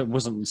just so it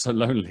wasn't so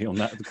lonely on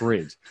that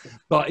grid.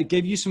 But it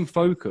gave you some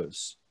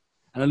focus.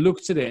 And I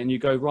looked at it, and you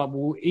go, right,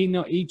 well, in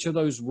each of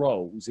those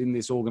roles in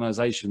this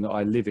organization that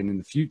I live in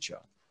the future,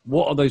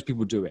 what are those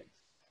people doing?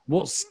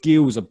 What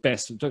skills are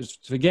best? Don't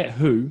forget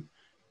who.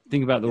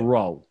 Think about the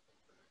role.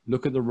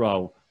 Look at the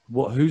role.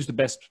 Who's the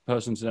best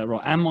person to that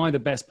role? Am I the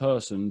best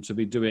person to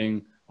be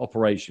doing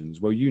operations?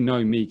 Well, you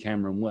know me,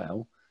 Cameron,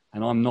 well,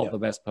 and I'm not the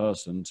best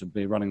person to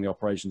be running the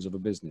operations of a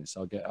business.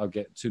 I'll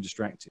get too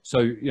distracted.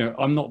 So,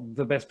 I'm not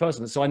the best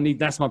person. So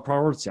that's my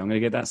priority. I'm going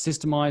to get that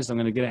systemized. I'm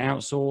going to get it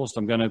outsourced.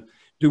 I'm going to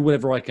do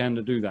whatever I can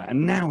to do that.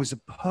 And now is a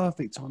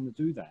perfect time to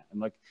do that.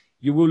 And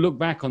you will look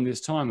back on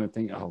this time and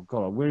think, oh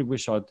God, I really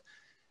wish I'd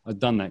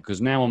done that,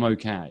 because now I'm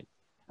okay.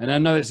 And I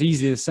know it's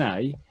easy to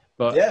say,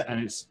 but,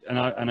 and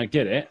I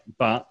get it,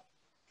 but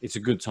it's a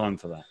good time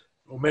for that.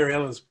 Well, Mary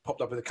Ellen's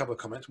popped up with a couple of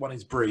comments. One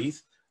is breathe.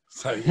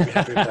 So you'll be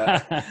happy with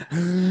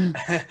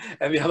that.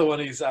 And the other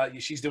one is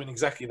she's doing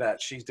exactly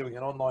that. She's doing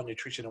an online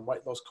nutrition and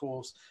weight loss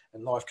course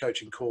and life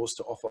coaching course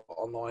to offer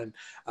online.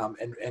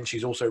 And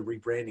she's also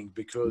rebranding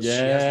because she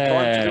has the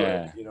time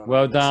to do it.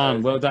 Well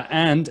done.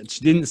 And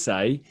she didn't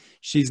say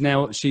she's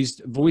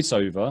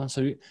voiceover.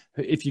 So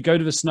if you go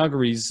to the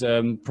Snuggeries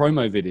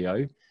promo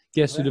video,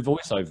 guess who the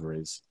voiceover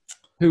is?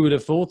 Who would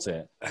have thought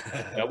it?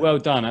 Well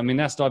done. I mean,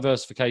 that's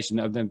diversification.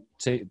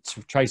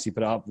 Tracy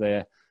put it up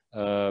there.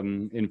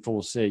 In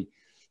 4C,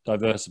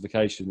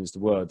 diversification is the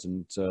word,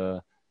 and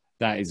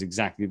that is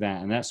exactly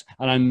that. And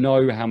I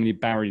know how many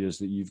barriers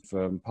that you've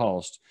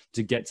passed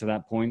to get to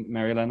that point,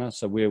 Mary Elena.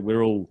 So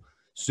we're all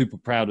super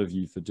proud of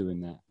you for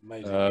doing that.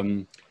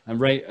 Amazing.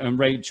 And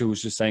Rachel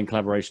was just saying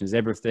collaboration is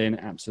everything.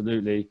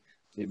 Absolutely,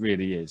 it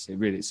really is.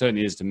 It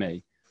certainly is to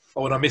me.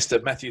 Oh, and I missed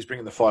it. Matthew's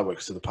bringing the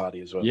fireworks to the party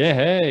as well. Yeah,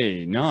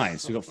 hey,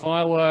 nice. We've got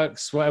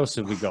fireworks. What else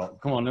have we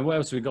got? Come on, what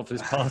else have we got for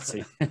this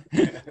party?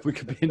 We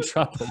could be in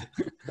trouble.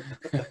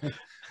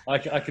 I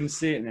can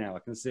see it now.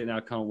 I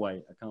can't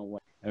wait.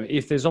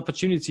 If there's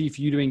opportunity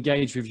for you to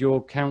engage with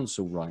your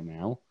council right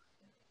now,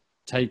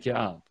 take it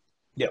up.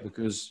 Yeah.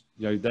 Because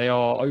they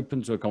are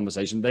open to a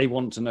conversation. They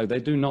want to know. They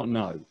do not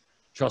know.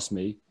 Trust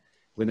me.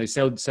 When they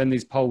send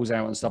these polls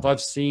out and stuff,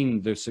 I've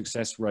seen the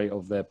success rate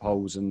of their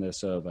polls and their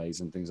surveys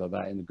and things like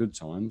that in the good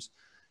times.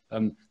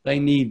 They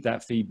need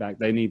that feedback.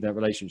 They need that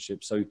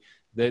relationship. So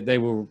they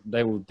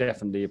will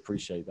definitely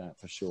appreciate that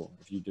for sure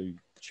if you do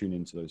tune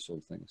into those sort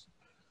of things.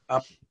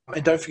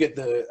 And don't forget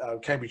the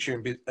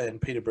Cambridgeshire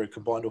and Peterborough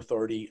Combined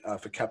Authority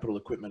for capital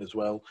equipment as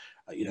well.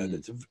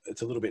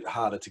 It's a little bit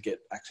harder to get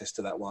access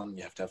to that one.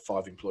 You have to have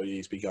 5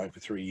 employees, be going for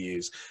 3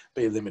 years,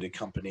 be a limited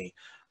company.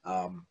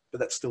 But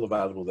that's still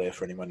available there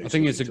for anyone. I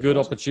think it's a good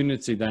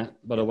opportunity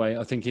that, by the way.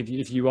 I think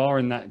if you are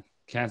in that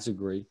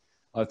category,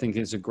 I think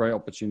it's a great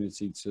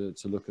opportunity to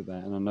look at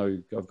that. And I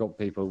know I've got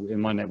people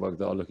in my network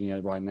that are looking at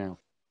it right now.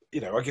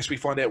 I guess we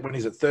find out when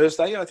is it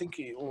Thursday? I think,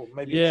 or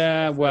maybe.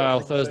 Yeah, well,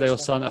 Thursday or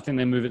Sunday. I think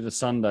they move it to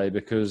Sunday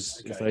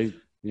because if they,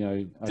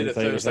 if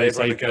they say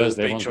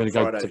Thursday, everyone's going to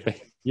go to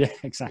bed. Yeah,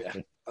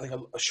 exactly. Yeah. I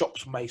think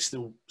shops may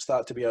still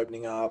start to be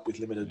opening up with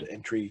limited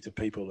entry to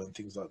people and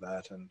things like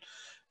that. And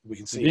we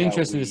can see. It'd be how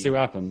interesting to see what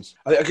happens.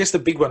 I guess the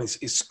big one is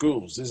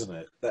schools, isn't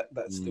it?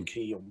 That's the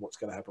key on what's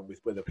going to happen with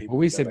whether people. Well,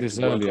 we go said back this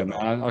to work earlier, or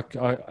not.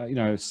 man. You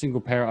know,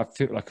 single parent. I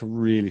feel like I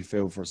really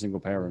feel for a single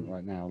parent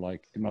right now.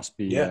 Like it must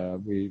be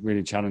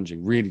really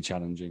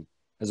challenging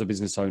as a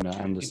business owner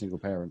and a single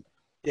parent.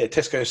 Yeah,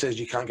 Tesco says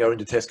you can't go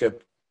into Tesco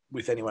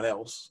with anyone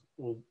else.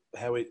 Well,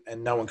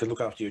 and no one can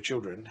look after your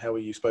children. How are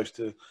you supposed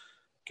to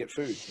get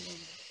food?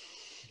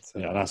 So,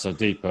 yeah, that's a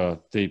deeper,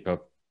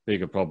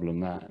 bigger problem.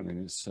 That I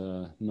mean, it's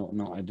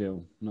not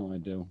ideal. Not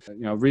ideal. You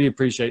know, I really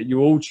appreciate you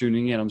all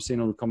tuning in. I'm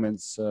seeing all the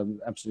comments.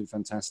 Absolutely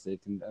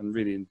fantastic, and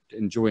really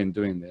enjoying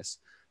doing this.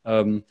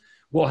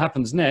 What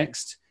happens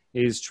next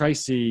is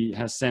Tracy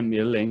has sent me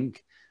a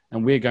link,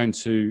 and we're going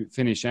to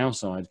finish our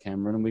side,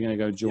 Cameron, and we're going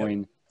to go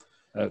join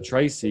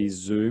Tracy's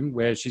Zoom,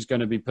 where she's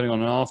going to be putting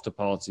on an after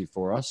party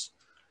for us.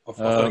 I've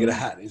got to get a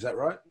hat. Is that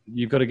right?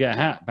 You've got to get a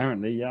hat,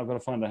 apparently. Yeah, I've got to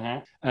find a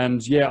hat.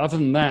 And yeah, other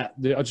than that,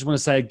 I just want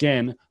to say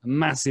again, a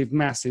massive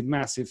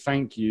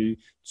thank you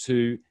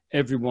to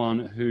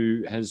everyone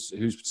who's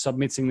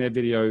submitting their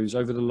videos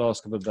over the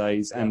last couple of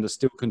days and are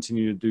still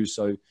continuing to do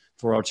so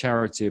for our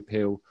charity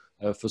appeal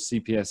for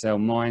CPSL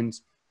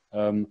Mind.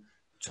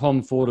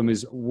 Tom Fordham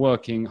is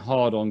working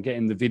hard on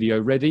getting the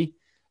video ready.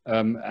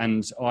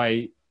 And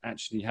I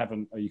actually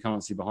haven't, you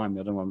can't see behind me.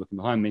 I don't know why I'm looking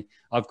behind me.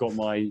 I've got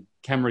my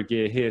camera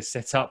gear here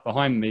set up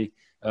behind me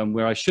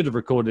where I should have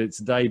recorded it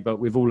today, but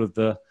with all of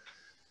the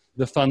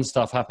fun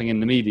stuff happening in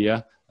the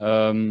media,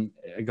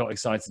 I got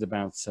excited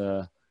about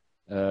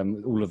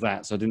all of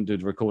that. So I didn't do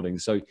the recording.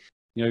 So,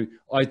 you know,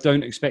 I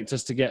don't expect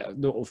us to get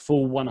the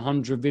full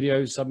 100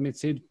 videos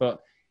submitted,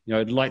 but you know,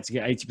 I'd like to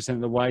get 80%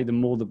 of the way. The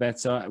more, the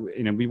better.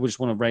 You know, we just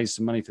want to raise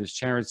some money for this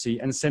charity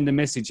and send a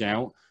message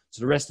out to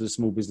the rest of the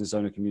small business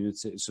owner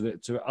community, so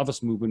that to other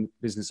small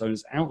business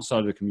owners outside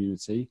of the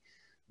community,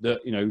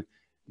 that, you know,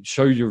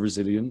 show your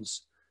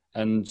resilience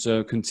and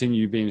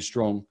continue being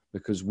strong,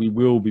 because we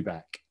will be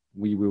back.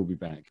 We will be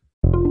back.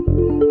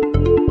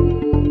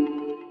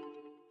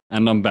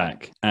 And I'm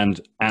back. And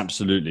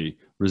absolutely,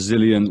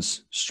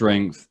 resilience,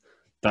 strength,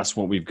 that's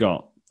what we've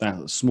got.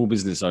 That's small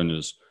business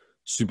owners,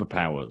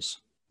 superpowers.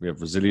 We have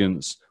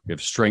resilience, we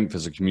have strength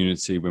as a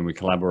community when we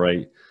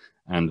collaborate,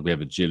 and we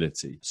have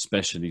agility,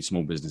 especially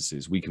small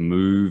businesses. We can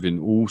move in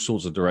all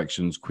sorts of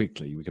directions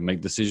quickly. We can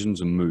make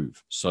decisions and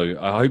move. So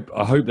I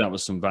hope that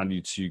was some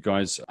value to you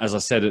guys. As I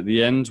said at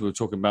the end, we were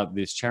talking about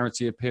this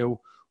charity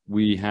appeal.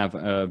 We have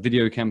a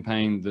video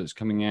campaign that's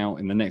coming out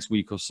in the next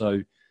week or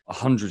so,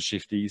 100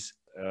 shifties,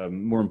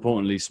 more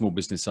importantly, small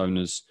business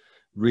owners,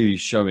 really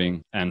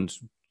showing and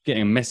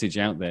getting a message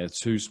out there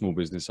to small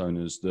business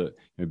owners that,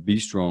 you know, be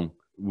strong.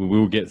 We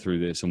will get through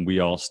this, and we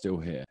are still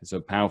here. It's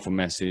a powerful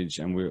message,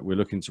 and we're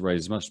looking to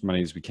raise as much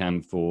money as we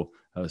can for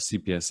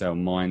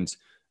CPSL Mind,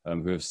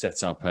 who have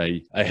set up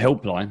a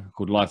helpline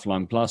called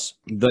Lifeline Plus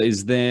that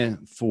is there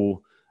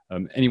for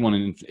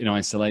anyone in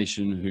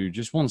isolation who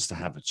just wants to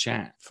have a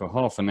chat for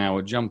half an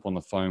hour. Jump on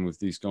the phone with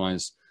these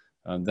guys.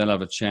 They'll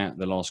have a chat.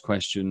 They'll ask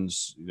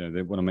questions. You know,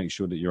 they want to make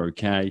sure that you're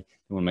okay.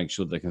 They want to make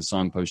sure they can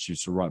signpost you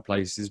to the right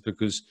places,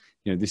 because,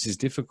 you know, this is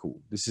difficult.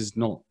 This is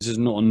not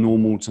a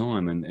normal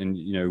time. And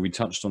you know, we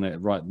touched on it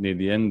right near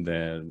the end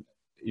there.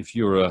 If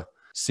you're a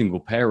single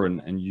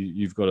parent and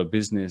you've got a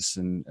business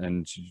and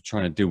you're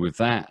trying to deal with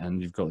that,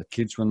 and you've got the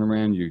kids running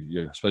around,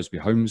 you're supposed to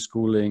be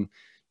homeschooling,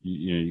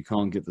 you know, you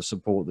can't get the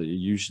support that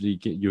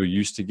you're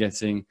used to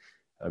getting.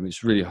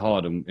 It's really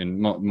hard, and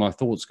my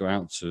thoughts go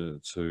out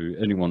to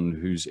anyone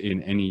who's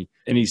in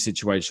any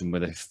situation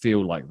where they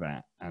feel like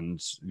that.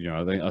 And, you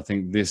know, I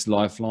think this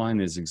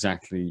lifeline is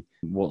exactly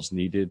what's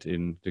needed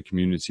in the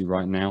community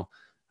right now.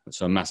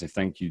 So a massive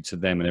thank you to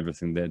them and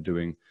everything they're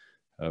doing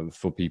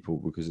for people,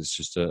 because it's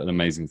just an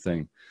amazing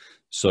thing.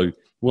 So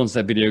once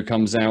that video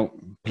comes out,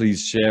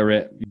 please share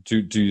it.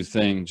 Do your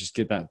thing. Just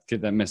get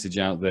that message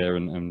out there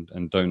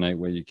and donate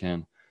where you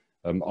can.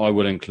 I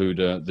will include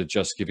the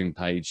Just Giving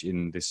page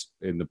in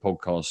the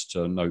podcast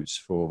notes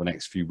for the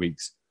next few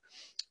weeks.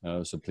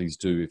 So please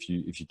do, if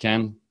you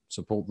can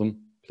support them,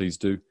 please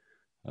do.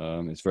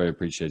 It's very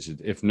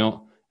appreciated. If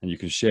not, and you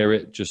can share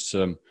it, just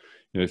you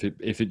know,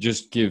 if it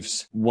just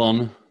gives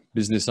one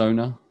business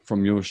owner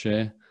from your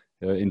share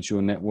into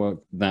your network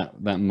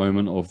that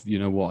moment of, you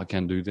know what, I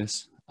can do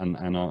this, and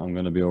I'm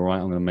going to be all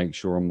right. I'm going to make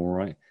sure I'm all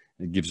right.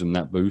 It gives them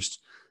that boost.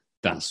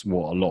 That's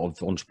what a lot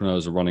of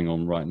entrepreneurs are running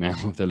on right now.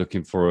 If they're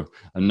looking for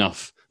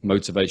enough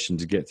motivation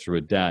to get through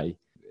a day,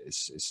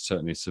 it's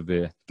certainly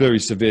a very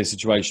severe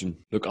situation.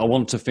 Look, I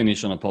want to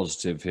finish on a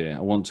positive here.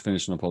 I want to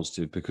finish on a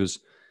positive because,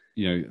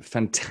 you know,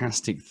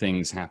 fantastic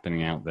things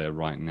happening out there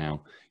right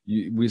now.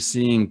 We're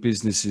seeing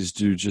businesses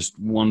do just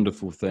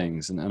wonderful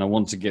things. And I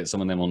want to get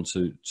some of them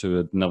onto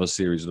another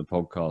series of the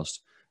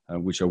podcast,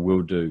 which I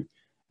will do,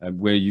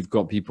 where you've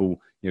got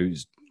people, you know,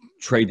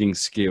 trading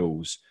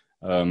skills.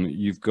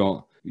 You've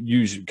got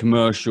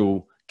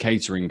commercial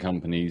catering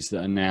companies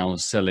that are now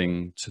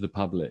selling to the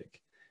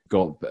public.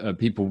 Got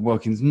people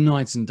working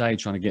night and day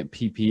trying to get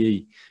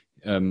PPE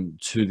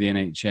to the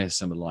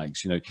NHS and the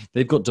likes. You know,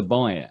 they've got to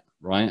buy it,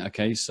 right?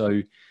 Okay,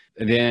 so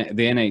The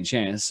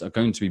NHS are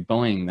going to be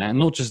buying that,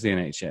 not just the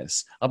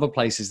NHS. Other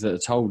places that are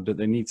told that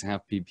they need to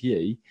have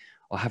PPE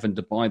are having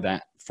to buy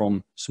that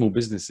from small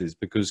businesses,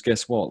 because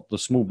guess what? The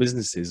small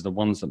businesses are the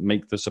ones that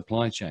make the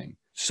supply chain.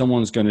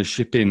 Someone's going to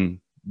ship in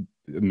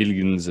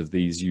millions of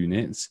these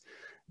units.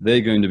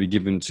 They're going to be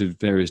given to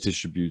various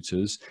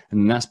distributors,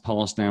 and that's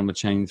passed down the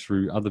chain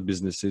through other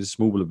businesses,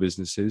 smaller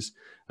businesses,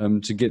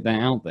 to get that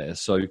out there.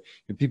 So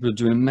people are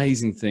doing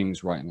amazing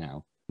things right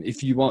now.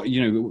 If you are,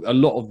 a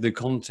lot of the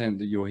content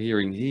that you're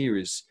hearing here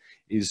is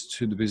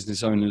to the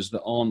business owners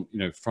that aren't,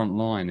 front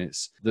line.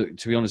 It's that,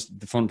 to be honest,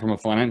 from a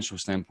financial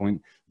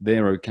standpoint,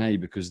 they're okay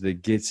because they're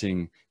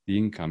getting the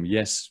income.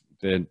 Yes,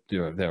 they're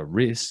at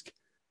risk.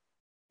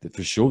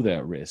 For sure, they're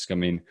at risk. I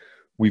mean,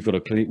 we've got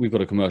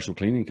a commercial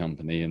cleaning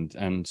company,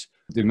 and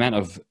the amount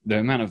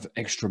of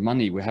extra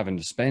money we're having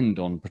to spend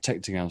on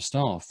protecting our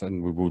staff,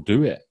 and we will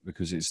do it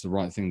because it's the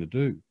right thing to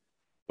do.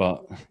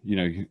 But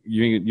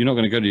you're not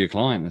going to go to your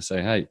client and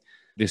say, "Hey,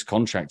 this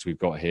contract we've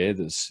got here,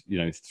 that's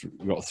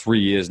we've got 3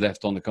 years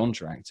left on the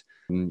contract,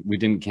 and we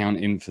didn't count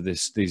in for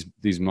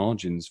these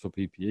margins for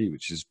PPE,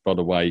 which is, by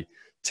the way,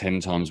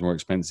 10 times more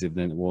expensive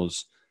than it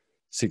was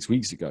 6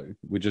 weeks ago.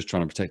 We're just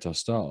trying to protect our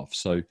staff."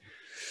 So,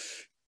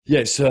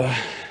 yes, I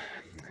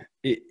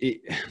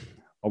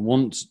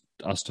want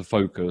us to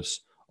focus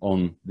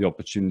on the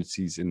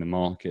opportunities in the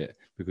market,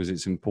 because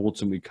it's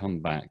important we come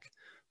back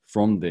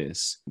from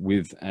this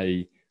with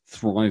a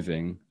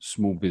thriving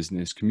small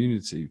business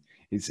community.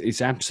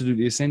 It's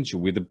absolutely essential.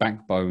 We're the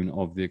backbone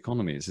of the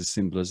economy. It's as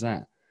simple as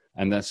that.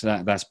 And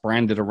that's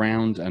branded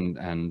around,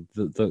 and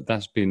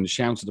that's been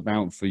shouted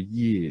about for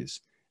years,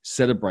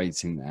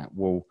 celebrating that.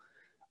 Well,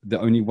 the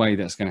only way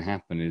that's going to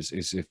happen is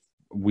if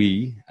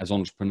we as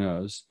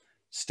entrepreneurs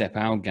step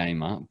our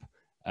game up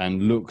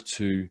and look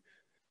to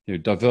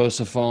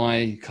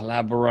diversify,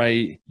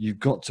 collaborate. You've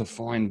got to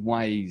find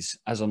ways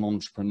as an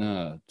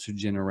entrepreneur to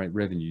generate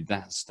revenue.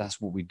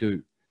 That's what we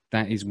do.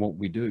 That is what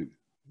we do.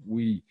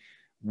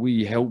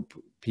 We help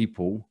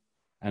people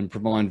and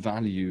provide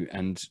value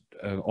and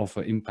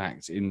offer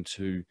impact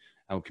into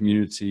our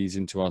communities,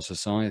 into our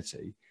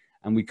society,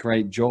 and we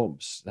create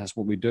jobs. That's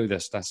what we do.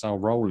 That's our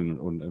role in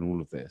all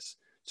of this,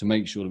 to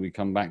make sure that we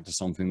come back to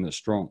something that's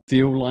strong.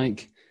 Feel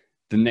like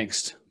the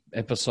next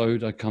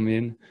episode I come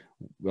in,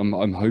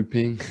 I'm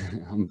hoping,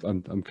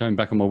 I'm coming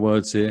back on my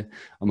words here.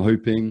 I'm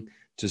hoping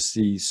to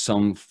see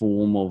some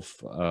form of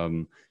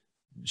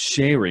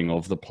sharing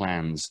of the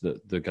plans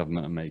that the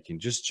government are making.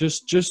 Just a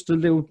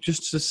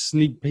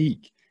sneak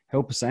peek.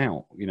 Help us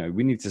out.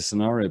 We need to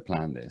scenario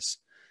plan this.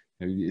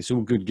 It's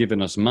all good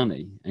giving us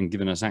money and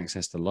giving us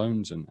access to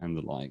loans and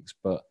the likes,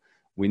 but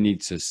we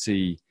need to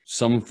see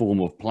some form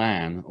of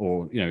plan,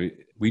 or,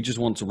 we just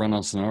want to run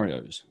our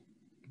scenarios.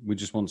 We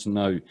just want to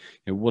know,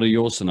 what are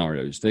your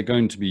scenarios? They're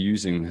going to be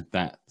using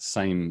that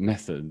same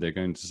method. They're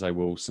going to say,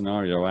 well,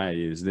 scenario A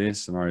is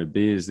this, scenario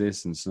B is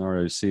this, and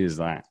scenario C is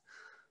that.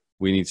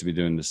 We need to be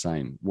doing the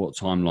same. What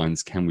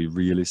timelines can we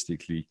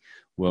realistically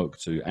work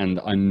to? And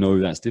I know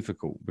that's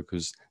difficult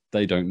because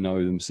they don't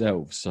know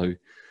themselves. So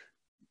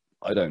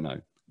I don't know.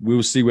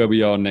 We'll see where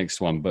we are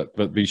next one,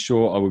 but be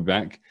sure I'll be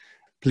back.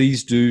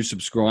 Please do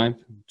subscribe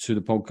to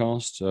the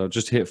podcast.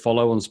 Just hit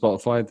follow on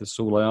Spotify. That's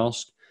all I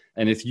ask.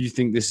 And if you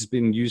think this has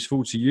been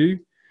useful to you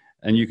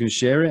and you can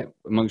share it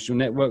amongst your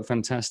network,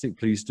 fantastic,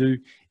 please do.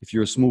 If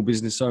you're a small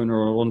business owner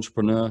or an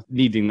entrepreneur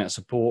needing that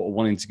support or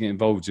wanting to get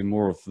involved in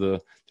more of the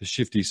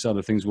Shifties side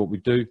of things, what we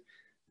do,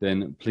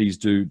 then please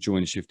do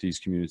join Shifties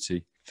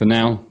community. For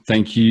now,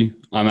 thank you.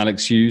 I'm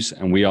Alex Hughes,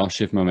 and we are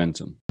Shift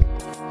Momentum.